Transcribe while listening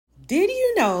Did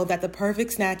you know that the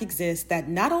perfect snack exists that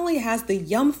not only has the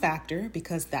yum factor,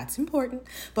 because that's important,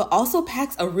 but also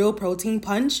packs a real protein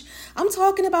punch? I'm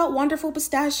talking about Wonderful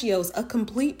Pistachios, a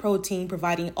complete protein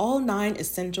providing all 9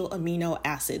 essential amino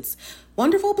acids.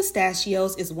 Wonderful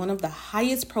Pistachios is one of the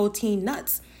highest protein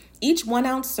nuts. Each 1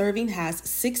 ounce serving has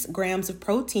 6 grams of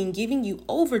protein, giving you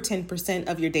over 10%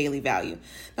 of your daily value.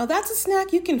 Now that's a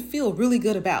snack you can feel really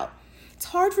good about. It's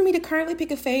hard for me to currently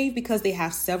pick a fave because they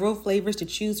have several flavors to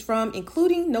choose from,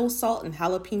 including no salt and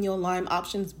jalapeno lime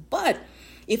options. But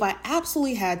if I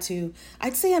absolutely had to,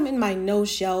 I'd say I'm in my no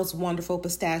shells Wonderful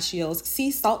Pistachios sea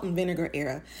salt and vinegar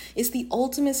era. It's the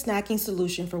ultimate snacking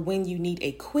solution for when you need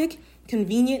a quick,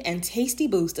 convenient, and tasty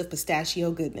boost of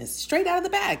pistachio goodness straight out of the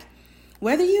bag.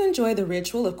 Whether you enjoy the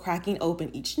ritual of cracking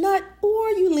open each nut or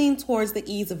you lean towards the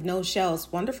ease of no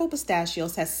shells, Wonderful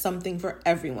Pistachios has something for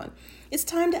everyone. It's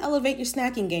time to elevate your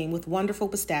snacking game with Wonderful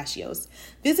Pistachios.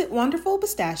 Visit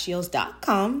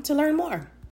wonderfulpistachios.com to learn more.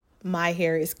 My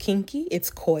hair is kinky,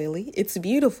 it's coily, it's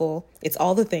beautiful, it's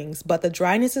all the things, but the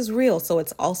dryness is real, so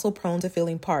it's also prone to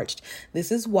feeling parched.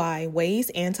 This is why Ouai's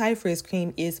Anti-Frizz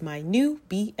Cream is my new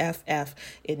BFF.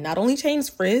 It not only changes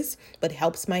frizz, but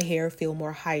helps my hair feel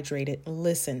more hydrated.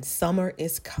 Listen, summer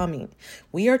is coming.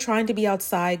 We are trying to be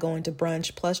outside, going to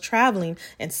brunch, plus traveling,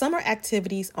 and summer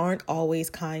activities aren't always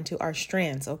kind to our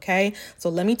strands, okay? So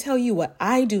let me tell you what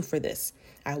I do for this.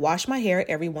 I wash my hair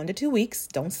every 1 to 2 weeks.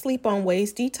 Don't sleep on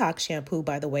Ouai's Detox Shampoo,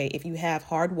 by the way, if you have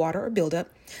hard water or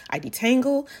buildup. I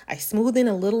detangle, I smooth in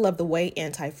a little of the Ouai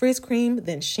Anti-Frizz Cream,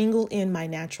 then shingle in my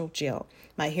natural gel.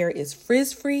 My hair is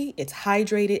frizz-free, it's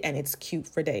hydrated, and it's cute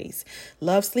for days.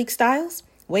 Love sleek styles?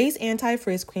 Ouai's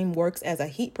Anti-Frizz Cream works as a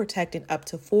heat protectant up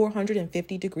to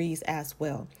 450 degrees as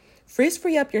well.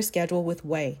 Frizz-free up your schedule with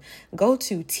Ouai. Go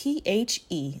to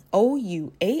THEOUAI.com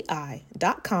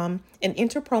and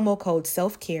enter promo code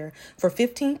SELFCARE for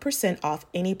 15% off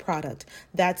any product.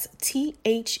 That's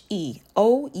THEOUAI.com,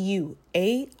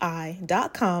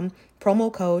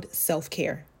 promo code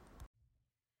SELFCARE.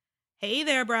 Hey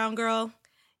there, Brown Girl.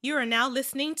 You are now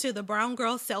listening to the Brown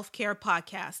Girl Self-Care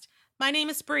Podcast. My name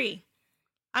is Bree.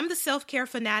 I'm the self-care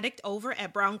fanatic over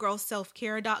at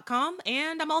browngirlselfcare.com,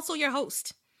 and I'm also your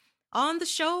host. On the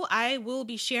show, I will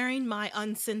be sharing my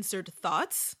uncensored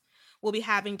thoughts. We'll be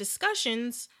having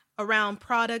discussions around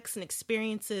products and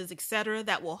experiences, etc.,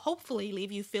 that will hopefully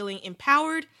leave you feeling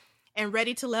empowered and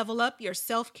ready to level up your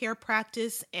self-care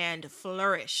practice and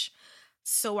flourish.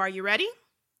 So are you ready?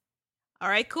 All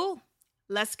right, cool.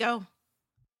 Let's go.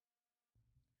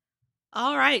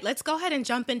 All right, let's go ahead and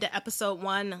jump into episode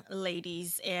 1,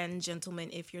 ladies and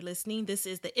gentlemen. If you're listening, this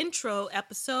is the intro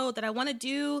episode that I want to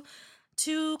do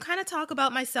to kind of talk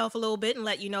about myself a little bit and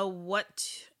let you know what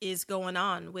is going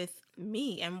on with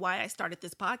me and why I started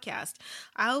this podcast.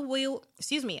 I will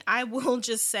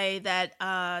just say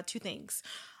that 2 things.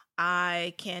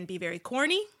 I can be very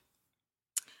corny,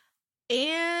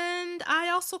 and I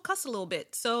also cuss a little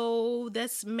bit. So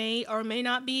this may or may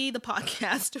not be the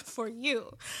podcast for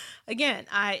you. Again,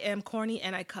 I am corny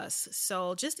and I cuss.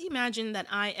 So just imagine that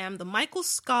I am the Michael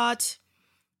Scott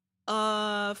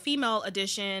female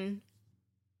edition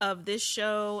of this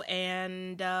show,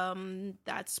 and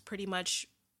that's pretty much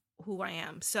who I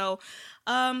am. So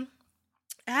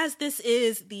as this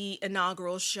is the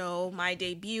inaugural show, my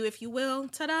debut, if you will,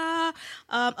 ta-da,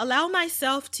 allow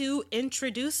myself to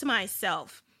introduce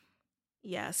myself.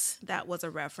 Yes, that was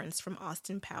a reference from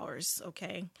Austin Powers,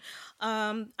 okay?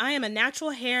 I am a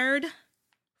natural-haired,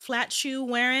 flat shoe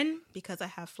wearing, because I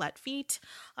have flat feet,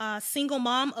 single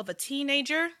mom of a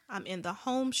teenager. I'm in the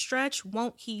home stretch.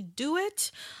 Won't he do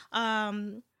it?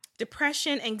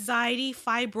 Depression, anxiety,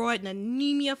 fibroid, and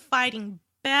anemia fighting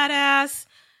badass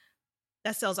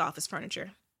that sells office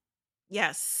furniture.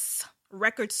 Yes,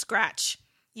 record scratch.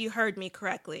 You heard me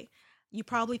correctly. You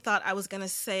probably thought I was going to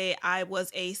say I was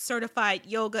a certified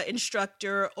yoga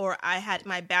instructor or I had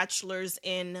my bachelor's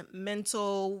in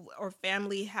mental or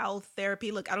family health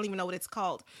therapy. Look, I don't even know what it's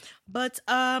called. But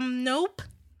nope.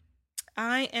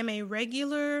 I am a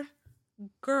regular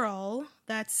girl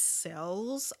that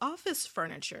sells office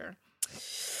furniture.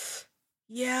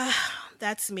 Yeah,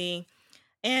 that's me.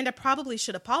 And I probably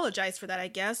should apologize for that, I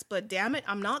guess. But damn it,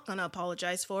 I'm not going to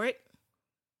apologize for it.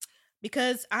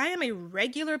 Because I am a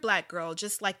regular Black girl,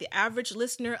 just like the average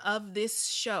listener of this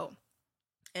show.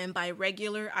 And by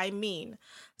regular, I mean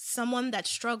someone that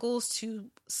struggles to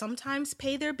sometimes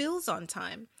pay their bills on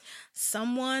time.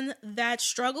 Someone that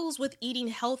struggles with eating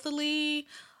healthily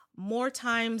more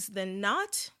times than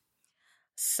not.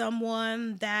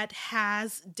 Someone that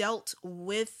has dealt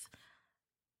with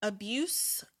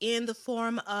abuse in the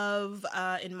form of,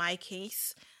 in my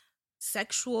case,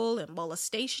 sexual and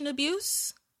molestation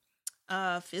abuse,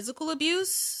 physical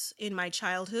abuse in my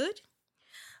childhood.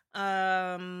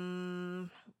 I've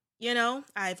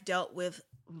dealt with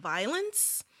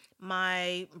violence.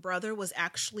 My brother was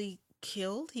actually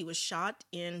killed. He was shot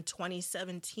in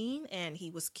 2017 and he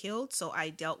was killed. So I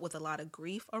dealt with a lot of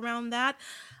grief around that.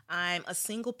 I'm a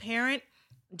single parent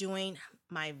doing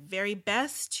my very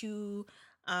best to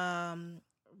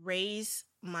raise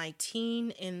my teen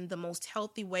in the most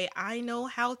healthy way I know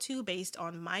how to based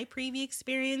on my previous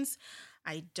experience.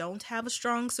 I don't have a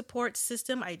strong support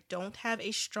system. I don't have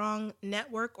a strong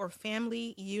network or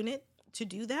family unit to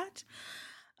do that.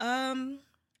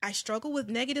 I struggle with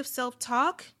negative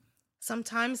self-talk.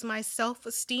 Sometimes my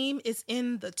self-esteem is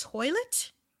in the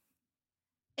toilet.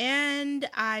 And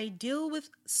I deal with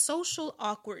social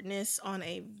awkwardness on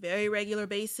a very regular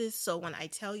basis. So when I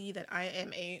tell you that I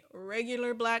am a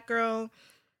regular Black girl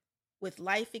with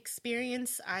life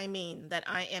experience, I mean that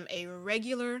I am a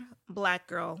regular Black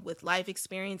girl with life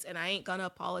experience, and I ain't gonna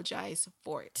apologize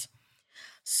for it.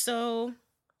 So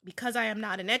because I am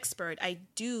not an expert, I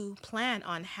do plan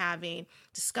on having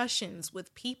discussions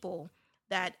with people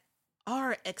that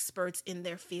are experts in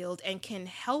their field and can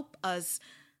help us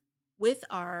with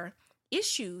our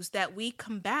issues that we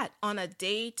combat on a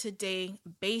day-to-day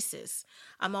basis.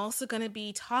 I'm also going to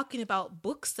be talking about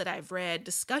books that I've read,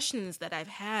 discussions that I've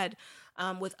had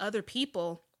with other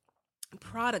people,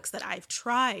 products that I've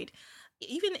tried,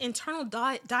 even internal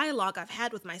dialogue I've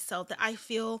had with myself that I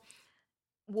feel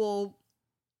will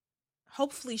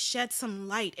hopefully shed some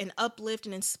light and uplift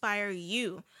and inspire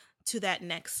you to that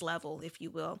next level, if you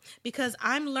will, because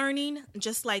I'm learning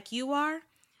just like you are.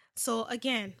 So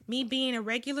again, me being a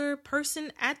regular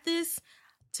person at this,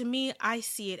 to me, I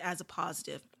see it as a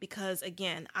positive because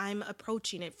again, I'm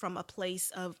approaching it from a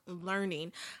place of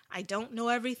learning. I don't know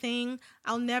everything.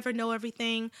 I'll never know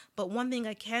everything. But one thing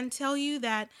I can tell you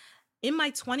that in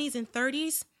my 20s and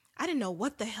 30s, I didn't know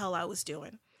what the hell I was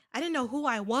doing. I didn't know who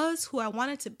I was, who I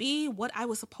wanted to be, what I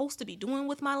was supposed to be doing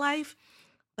with my life.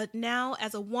 But now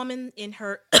as a woman in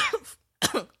her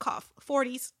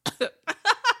 40s,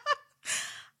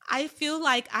 I feel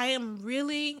like I am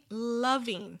really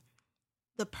loving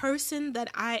the person that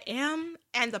I am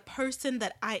and the person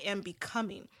that I am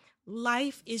becoming.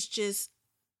 Life is just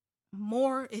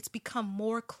it's become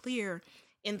more clear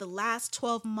in the last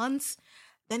 12 months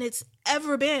than it's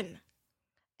ever been.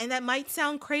 And that might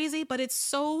sound crazy, but it's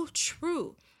so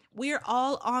true. We're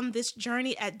all on this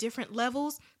journey at different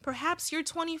levels. Perhaps you're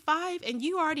 25 and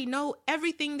you already know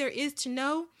everything there is to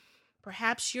know.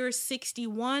 Perhaps you're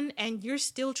 61 and you're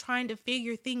still trying to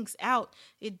figure things out.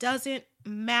 It doesn't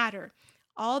matter.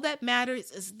 All that matters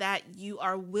is that you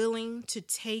are willing to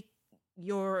take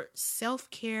your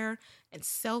self-care and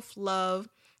self-love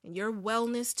and your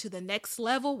wellness to the next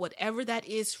level, whatever that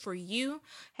is for you.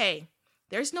 Hey,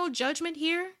 there's no judgment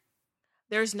here.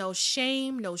 There's no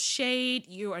shame, no shade.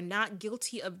 You are not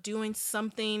guilty of doing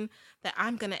something that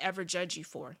I'm going to ever judge you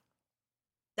for.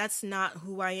 That's not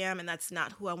who I am, and that's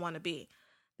not who I want to be.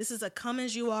 This is a come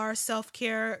as you are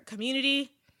self-care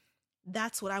community.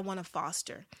 That's what I want to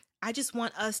foster. I just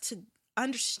want us to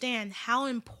understand how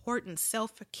important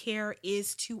self-care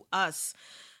is to us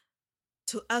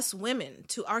women,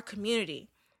 to our community.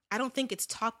 I don't think it's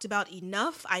talked about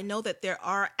enough. I know that there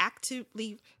are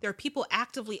people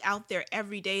actively out there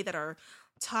every day that are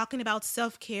talking about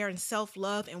self-care and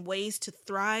self-love and ways to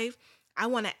thrive. I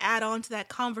want to add on to that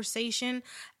conversation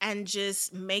and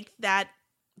just make that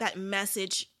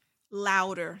message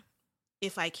louder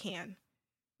if I can.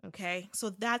 Okay? So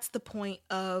that's the point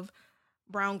of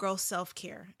Brown Girl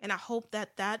Self-Care. And I hope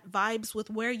that vibes with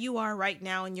where you are right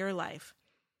now in your life.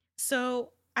 So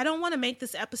I don't want to make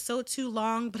this episode too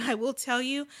long, but I will tell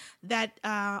you that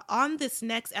on this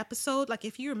next episode, like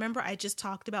if you remember, I just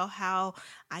talked about how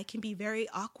I can be very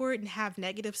awkward and have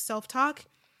negative self-talk.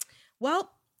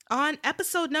 Well, on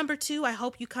episode number 2, I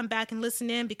hope you come back and listen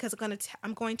in because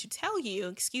I'm going to tell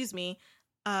you,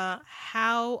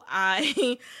 how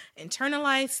I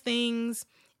internalize things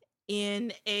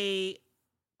in a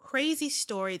crazy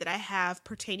story that I have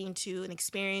pertaining to an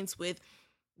experience with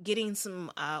getting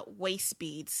some waist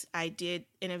beads. I did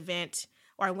an event,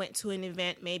 or I went to an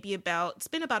event it's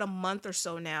been about a month or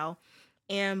so now.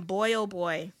 And boy, oh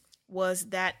boy, was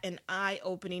that an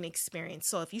eye-opening experience.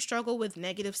 So if you struggle with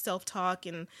negative self-talk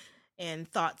and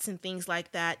thoughts and things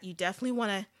like that, you definitely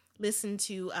want to listen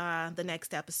to the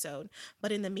next episode.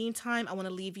 But in the meantime, I want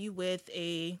to leave you with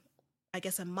a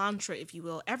mantra, if you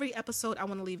will. Every episode, I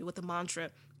want to leave you with a mantra,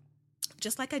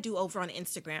 just like I do over on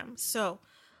Instagram. So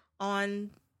on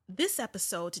this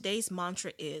episode, today's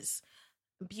mantra is,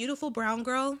 beautiful brown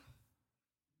girl,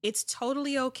 It's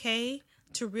totally okay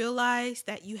to realize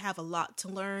that you have a lot to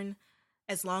learn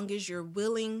as long as you're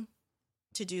willing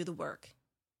to do the work.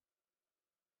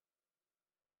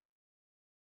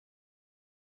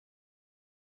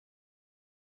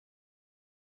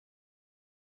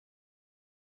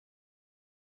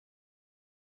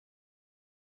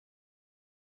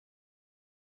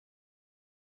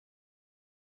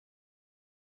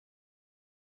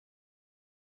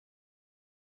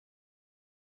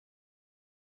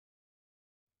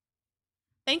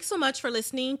 Thanks so much for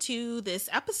listening to this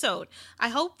episode. I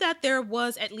hope that there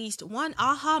was at least one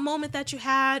aha moment that you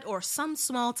had, or some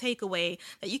small takeaway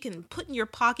that you can put in your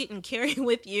pocket and carry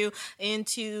with you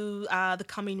into the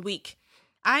coming week.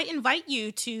 I invite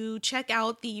you to check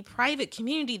out the private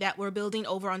community that we're building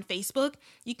over on Facebook.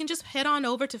 You can just head on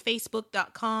over to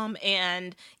facebook.com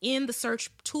and in the search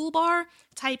toolbar,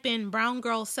 type in Brown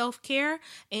Girl Self Care,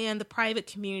 and the private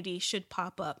community should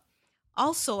pop up.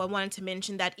 Also, I wanted to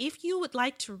mention that if you would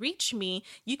like to reach me,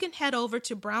 you can head over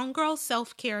to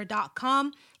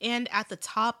browngirlselfcare.com, and at the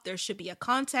top there should be a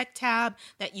contact tab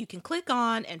that you can click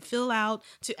on and fill out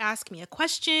to ask me a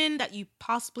question that you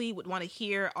possibly would want to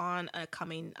hear on a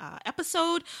coming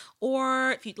episode,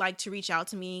 or if you'd like to reach out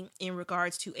to me in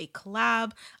regards to a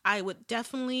collab. I would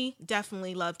definitely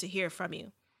love to hear from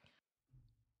you.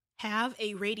 Have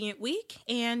a radiant week,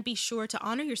 and be sure to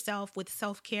honor yourself with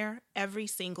self-care every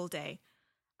single day.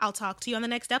 I'll talk to you on the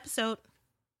next episode.